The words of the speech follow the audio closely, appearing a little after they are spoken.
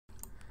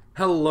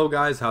Hello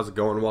guys, how's it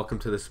going? Welcome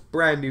to this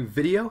brand new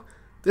video.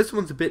 This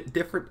one's a bit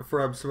different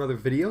from some other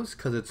videos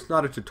because it's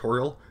not a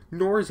tutorial,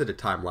 nor is it a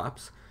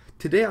time-lapse.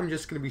 Today I'm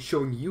just going to be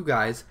showing you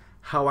guys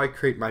how I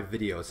create my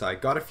videos. I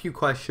got a few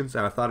questions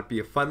and I thought it'd be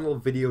a fun little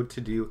video to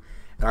do,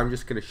 and I'm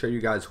just going to show you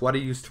guys what I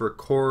use to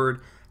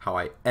record, how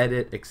I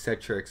edit,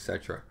 etc,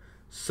 etc.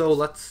 So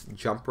let's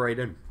jump right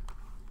in.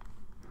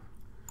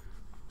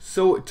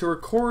 So to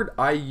record,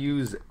 I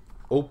use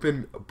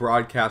Open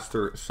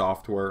Broadcaster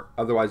software,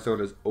 otherwise known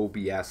as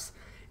OBS.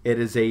 It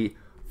is a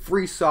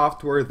free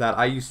software that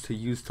I used to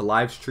use to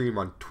live stream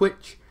on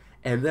Twitch,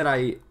 and then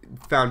I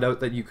found out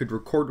that you could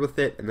record with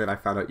it, and then I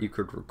found out you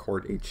could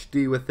record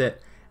HD with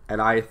it,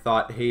 and I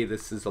thought, hey,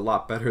 this is a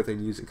lot better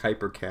than using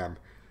Hypercam.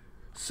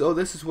 So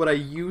this is what I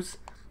use.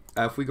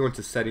 If we go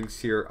into settings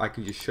here, I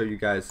can just show you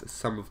guys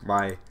some of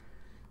my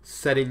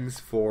settings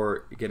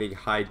for getting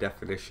high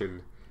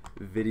definition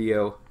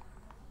video.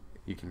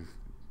 You can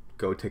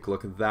go take a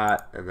look at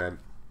that, and then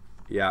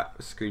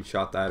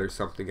screenshot that or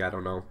something, I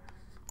don't know,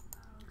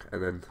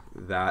 and then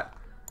that.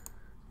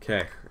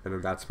 Okay, and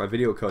then that's my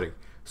video coding.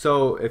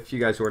 So if you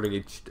guys are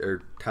wondering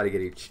how to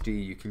get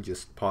HD, you can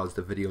just pause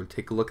the video and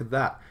take a look at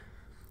that.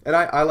 And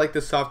I like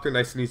this software,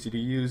 nice and easy to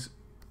use,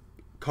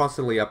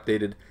 constantly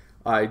updated.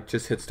 I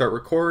just hit start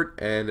record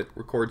and it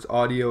records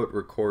audio, it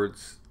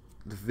records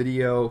the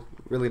video,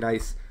 really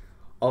nice,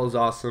 all is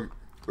awesome,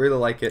 really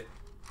like it.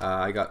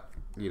 I got,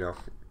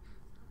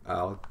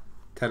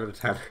 10 out of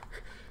 10.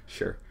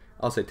 Sure,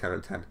 I'll say 10 out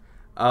of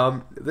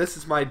 10. This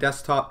is my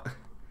desktop.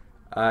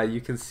 You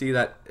can see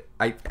that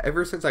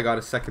ever since I got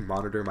a second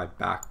monitor,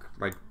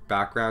 my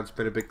background's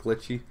been a bit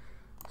glitchy.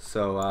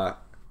 So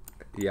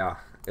yeah,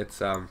 it's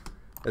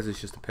this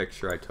is just a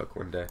picture I took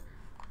one day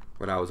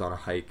when I was on a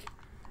hike.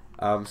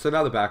 So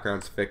now the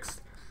background's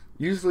fixed.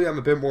 Usually I'm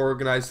a bit more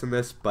organized than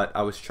this, but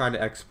I was trying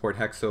to export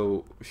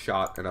Hexo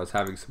shot and I was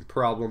having some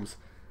problems,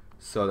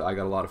 so I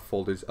got a lot of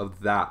folders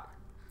of that.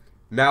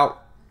 Now,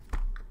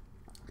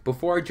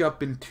 before I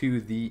jump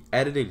into the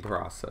editing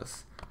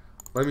process,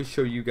 let me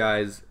show you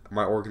guys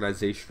my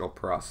organizational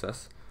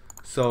process.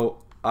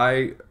 So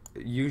I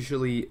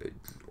usually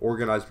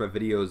organize my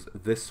videos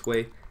this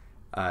way.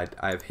 I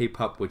have Hey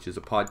Pup, which is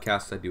a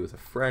podcast I do with a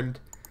friend.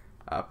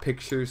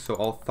 Pictures, so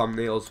all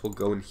thumbnails will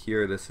go in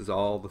here. This is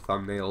all the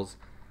thumbnails.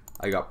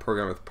 I got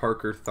Program with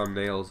Parker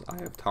thumbnails.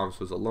 I have Thomas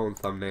Was Alone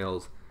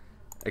thumbnails,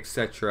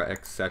 etc,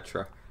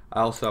 etc. I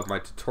also have my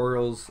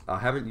tutorials. I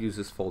haven't used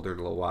this folder in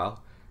a little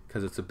while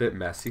because it's a bit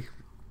messy,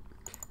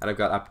 and I've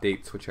got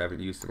updates, which I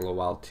haven't used in a little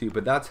while too,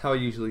 but that's how I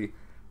usually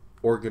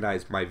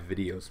organize my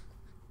videos.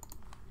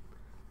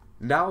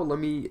 Now let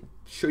me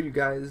show you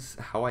guys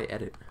how I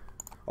edit.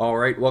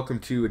 Alright, welcome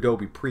to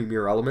Adobe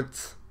Premiere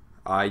Elements.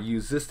 I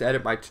use this to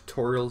edit my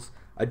tutorials.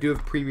 I do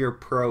have Premiere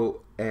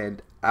Pro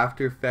and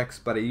After Effects,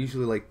 but I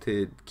usually like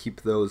to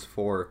keep those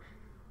for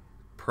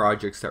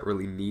projects that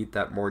really need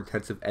that more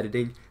intensive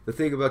editing. The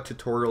thing about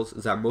tutorials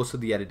is that most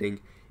of the editing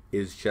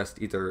is just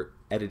either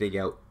editing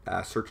out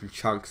certain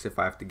chunks if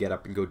I have to get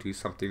up and go do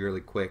something really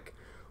quick,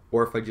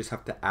 or if I just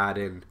have to add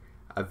in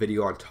a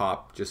video on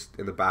top just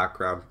in the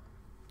background.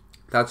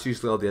 That's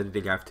usually all the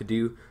editing I have to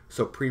do,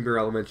 so Premiere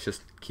Elements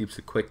just keeps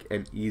it quick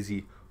and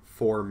easy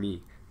for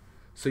me.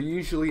 So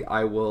usually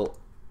I will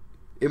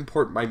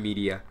import my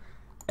media,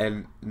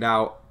 and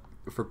now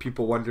for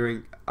people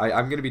wondering,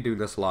 I'm going to be doing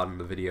this a lot in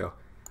the video.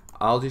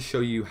 I'll just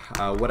show you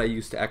what I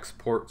use to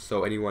export,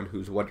 so anyone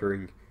who's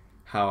wondering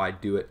how I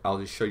do it, I'll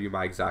just show you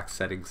my exact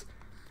settings.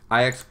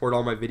 I export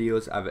all my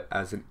videos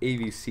as an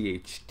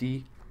AVC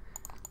HD,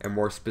 and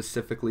more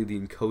specifically the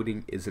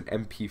encoding is an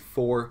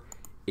MP4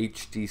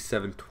 HD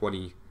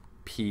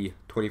 720p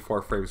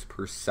 24 frames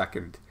per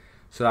second.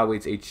 So that way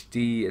it's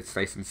HD, it's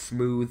nice and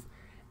smooth,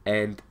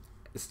 and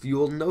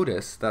you'll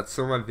notice that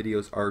some of my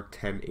videos are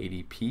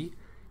 1080p,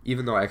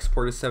 even though I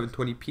export as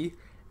 720p,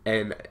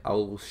 and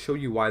I'll show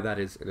you why that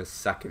is in a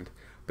second.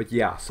 But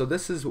yeah, so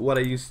this is what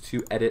I use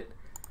to edit.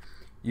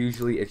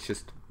 Usually it's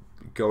just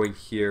going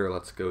here.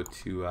 Let's go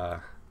to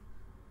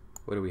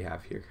what do we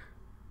have here?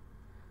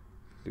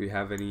 Do we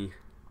have any?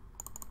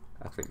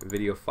 I think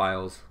video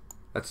files.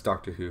 That's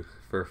Doctor Who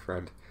for a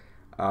friend.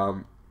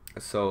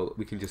 So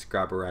we can just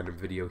grab a random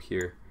video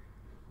here.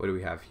 What do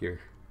we have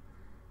here?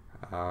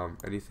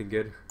 Anything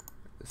good?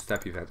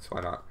 Step events,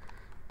 why not?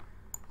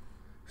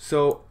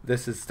 So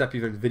this is step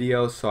event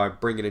video, so I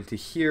bring it into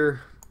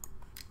here.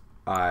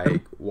 I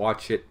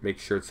watch it, make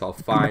sure it's all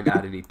fine,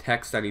 add any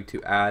text I need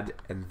to add,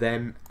 and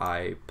then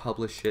I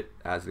publish it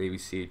as an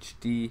AVC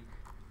HD,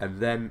 and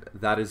then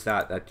that is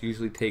that. That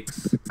usually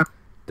takes,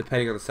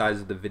 depending on the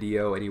size of the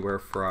video, anywhere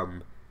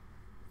from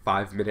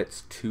 5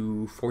 minutes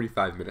to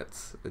 45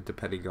 minutes,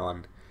 depending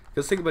on,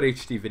 because the thing about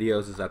HD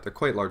videos is that they're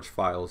quite large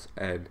files,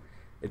 and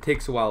it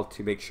takes a while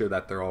to make sure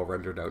that they're all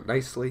rendered out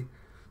nicely,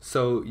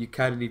 so you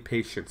kind of need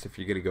patience if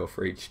you're going to go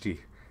for HD.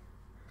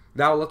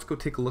 Now let's go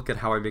take a look at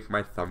how I make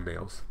my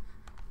thumbnails.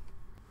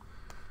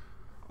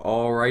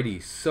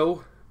 Alrighty,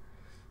 so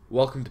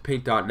welcome to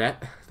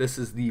Paint.net. This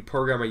is the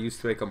program I use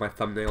to make all my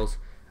thumbnails.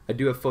 I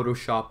do have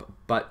Photoshop,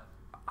 but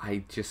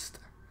I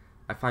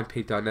I find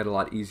Paint.net a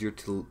lot easier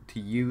to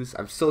use.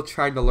 I'm still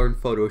trying to learn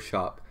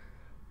Photoshop,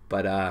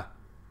 but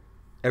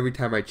every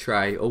time I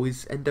try, I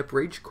always end up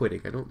rage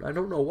quitting. I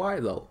don't know why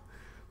though.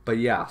 But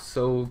yeah,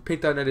 so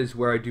Paint.net is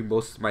where I do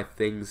most of my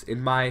things.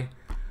 In my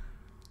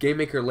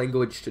GameMaker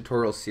language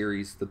tutorial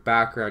series, the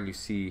background you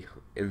see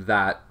in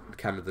that,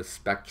 kind of the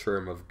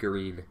spectrum of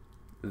green,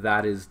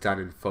 that is done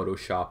in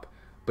Photoshop.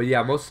 But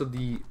yeah, most of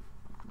the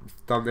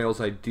thumbnails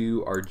I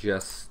do are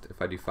just,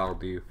 if I do file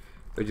view,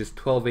 they're just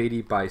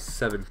 1280 by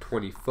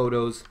 720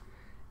 photos,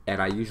 and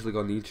I usually go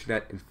on the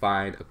internet and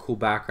find a cool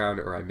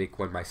background, or I make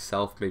one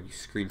myself, maybe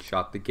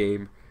screenshot the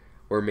game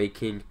we're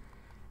making,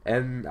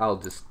 and I'll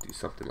just do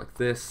something like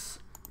this.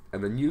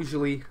 And then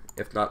usually,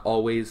 if not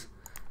always,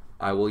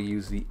 I will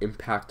use the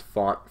impact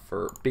font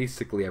for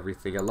basically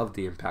everything. I love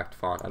the impact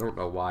font, I don't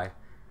know why.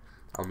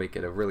 I'll make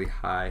it a really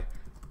high,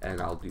 and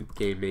I'll do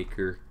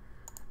GameMaker,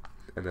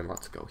 and then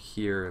let's go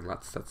here, and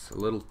that's a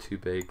little too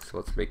big, so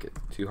let's make it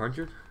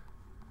 200.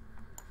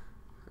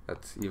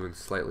 That's even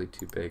slightly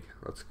too big.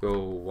 Let's go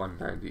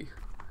 190.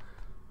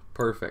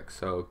 Perfect.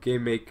 So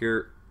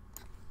GameMaker,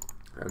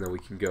 and then we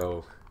can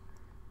go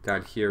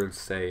down here and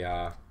say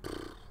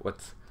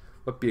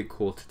what'd be a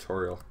cool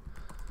tutorial?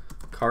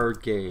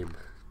 Card game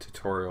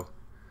tutorial.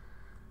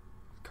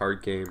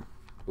 Card game.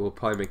 We'll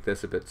probably make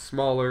this a bit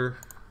smaller,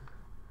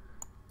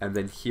 and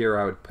then here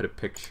I would put a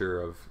picture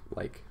of,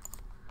 like,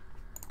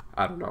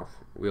 I don't know,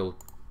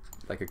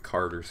 like a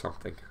card or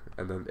something,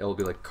 and then it'll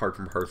be like card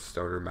from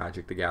Hearthstone or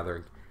Magic the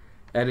Gathering.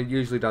 And it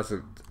usually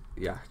doesn't,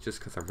 yeah, just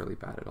because I'm really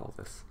bad at all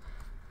this.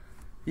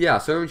 Yeah,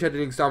 so image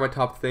editing is not my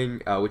top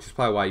thing, which is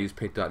probably why I use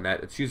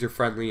Paint.net. It's user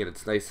friendly and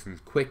it's nice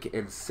and quick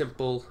and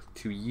simple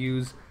to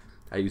use.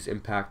 I use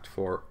Impact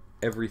for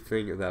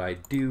everything that I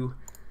do.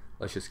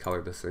 Let's just color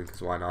this in,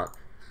 because why not?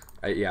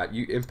 Yeah,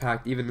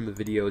 Impact, even in the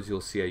videos you'll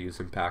see I use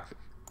Impact.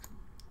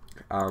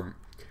 But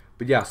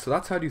yeah, so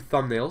that's how I do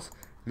thumbnails.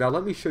 Now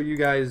let me show you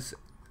guys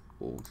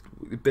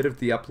a bit of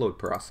the upload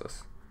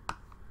process.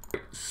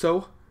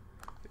 So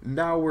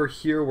now we're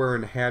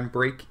in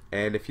Handbrake,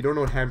 and if you don't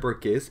know what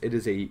Handbrake is, it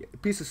is a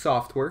piece of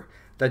software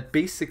that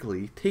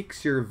basically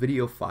takes your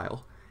video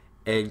file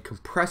and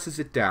compresses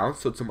it down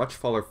so it's a much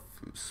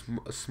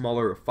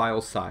smaller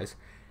file size,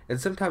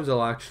 and sometimes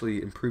it'll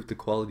actually improve the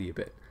quality a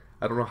bit.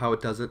 I don't know how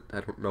it does it,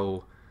 I don't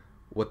know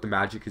what the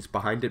magic is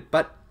behind it,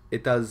 but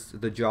it does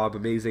the job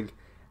amazing,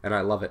 and I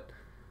love it.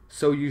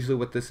 So usually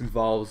what this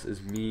involves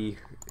is me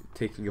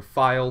taking a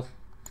file,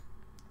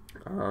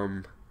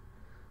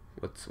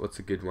 what's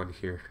a good one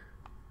here?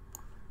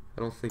 I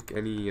don't think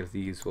any of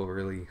these will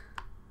really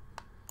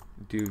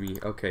do me.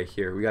 Okay,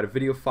 here we got a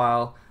video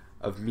file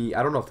of me.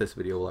 I don't know if this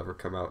video will ever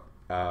come out.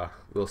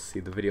 We'll see,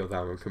 the video that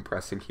I'm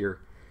compressing here,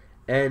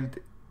 and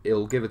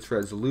it'll give its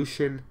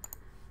resolution,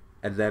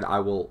 and then I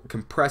will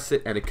compress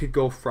it, and it could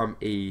go from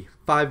a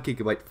 5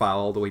 GB file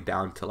all the way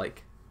down to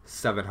like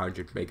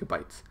 700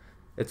 megabytes.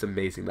 It's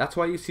amazing. That's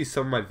why you see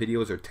some of my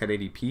videos are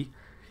 1080p.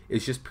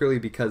 It's just purely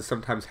because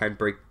sometimes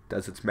Handbrake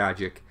does its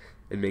magic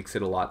and makes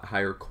it a lot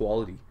higher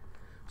quality.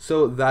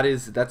 So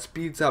that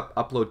speeds up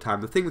upload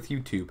time. The thing with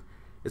YouTube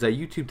is that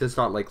YouTube does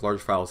not like large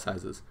file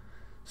sizes.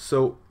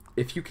 So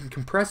if you can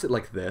compress it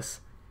like this,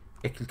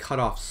 it can cut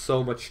off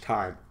so much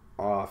time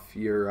off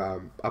your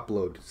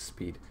upload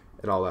speed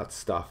and all that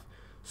stuff.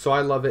 So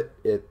I love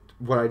it.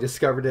 When I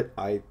discovered it,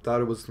 I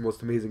thought it was the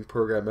most amazing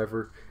program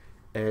ever,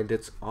 and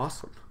it's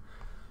awesome.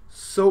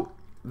 So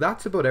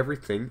that's about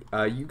everything.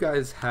 You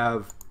guys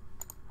have,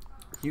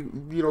 you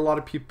know, a lot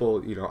of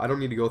people, you know, I don't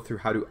need to go through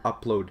how to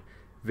upload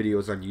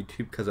videos on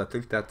YouTube, because I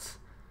think that's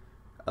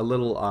a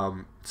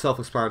little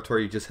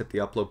self-explanatory. You just hit the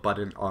upload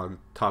button on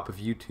top of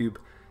YouTube,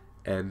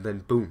 and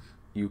then boom,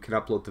 you can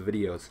upload the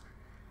videos.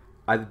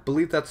 I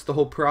believe that's the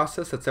whole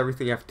process. That's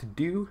everything I have to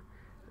do.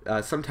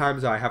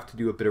 Sometimes I have to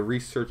do a bit of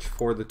research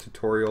for the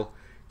tutorial,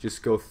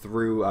 just go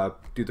through,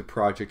 do the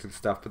project and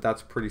stuff, but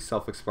that's pretty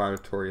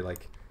self-explanatory.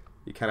 Like,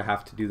 you kind of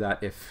have to do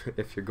that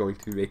if you're going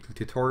to be making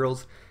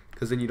tutorials,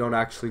 because then you don't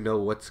actually know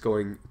what's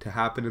going to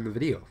happen in the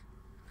video.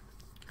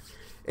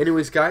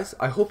 Anyways, guys,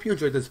 I hope you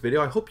enjoyed this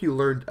video. I hope you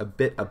learned a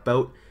bit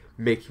about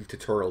making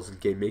tutorials in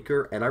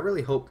GameMaker, and I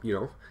really hope, you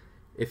know,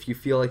 if you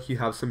feel like you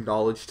have some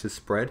knowledge to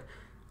spread,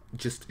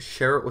 just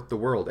share it with the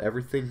world.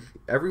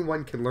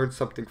 Everyone can learn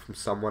something from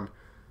someone,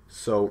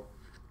 so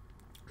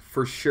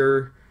for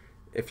sure,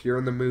 if you're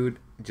in the mood,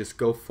 just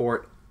go for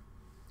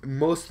it.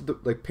 Most of the,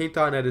 like,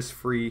 Paint.net is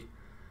free.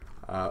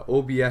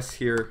 OBS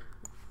here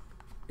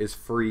is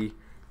free,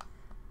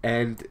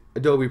 and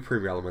Adobe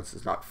Premiere Elements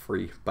is not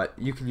free, but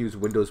you can use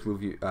Windows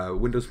Movie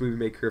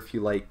Maker if you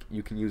like.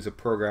 You can use a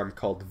program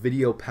called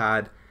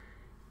VideoPad.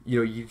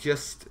 You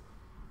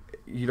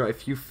know,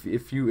 if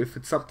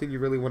it's something you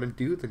really want to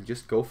do, then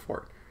just go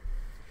for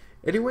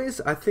it. Anyways,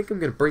 I think I'm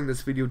gonna bring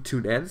this video to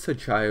an end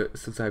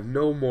since I have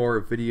no more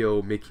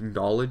video making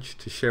knowledge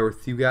to share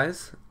with you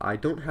guys. I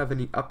don't have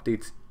any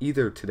updates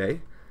either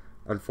today,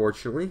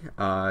 unfortunately.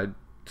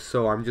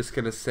 So I'm just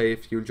going to say,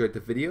 if you enjoyed the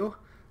video,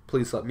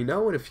 please let me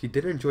know. And if you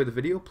didn't enjoy the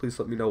video, please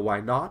let me know why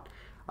not.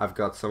 I've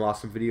got some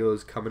awesome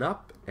videos coming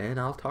up, and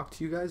I'll talk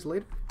to you guys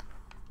later.